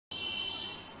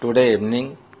Today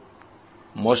evening,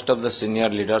 most of the senior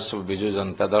leaders of Biju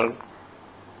Janata Dal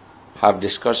have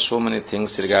discussed so many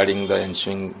things regarding the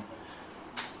ensuing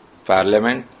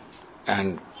parliament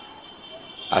and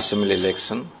assembly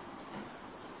election.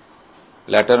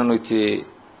 Later on with the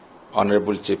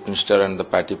Honorable Chief Minister and the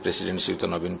party President Sri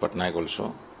Naveen Patnaik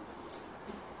also.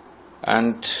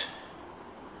 And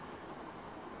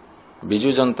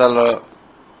Biju Janata Dal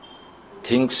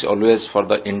thinks always for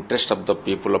the interest of the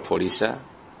people of Odisha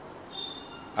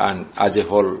and as a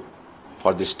whole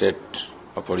for the state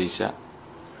of Odisha,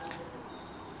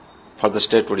 for the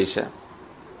state Odisha,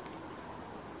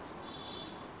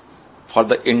 for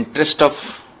the interest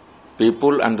of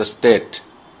people and the state,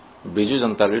 Biju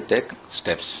Janata will take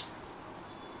steps.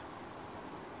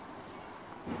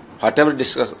 Whatever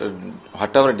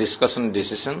discussion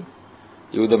decision,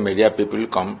 you the media people will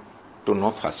come to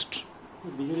know first.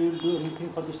 Will do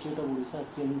anything for the state of Odisha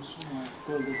since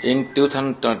In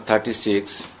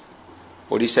 2036,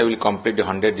 Odisha will complete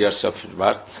 100 years of its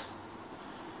birth,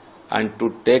 and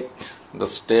to take the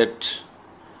state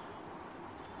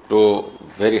to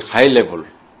very high level,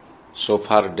 so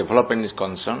far development is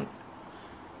concerned,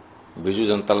 Biju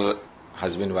Janata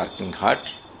has been working hard,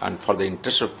 and for the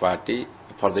interest of party,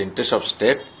 for the interest of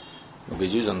state,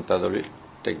 Biju Janata will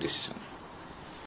take decision.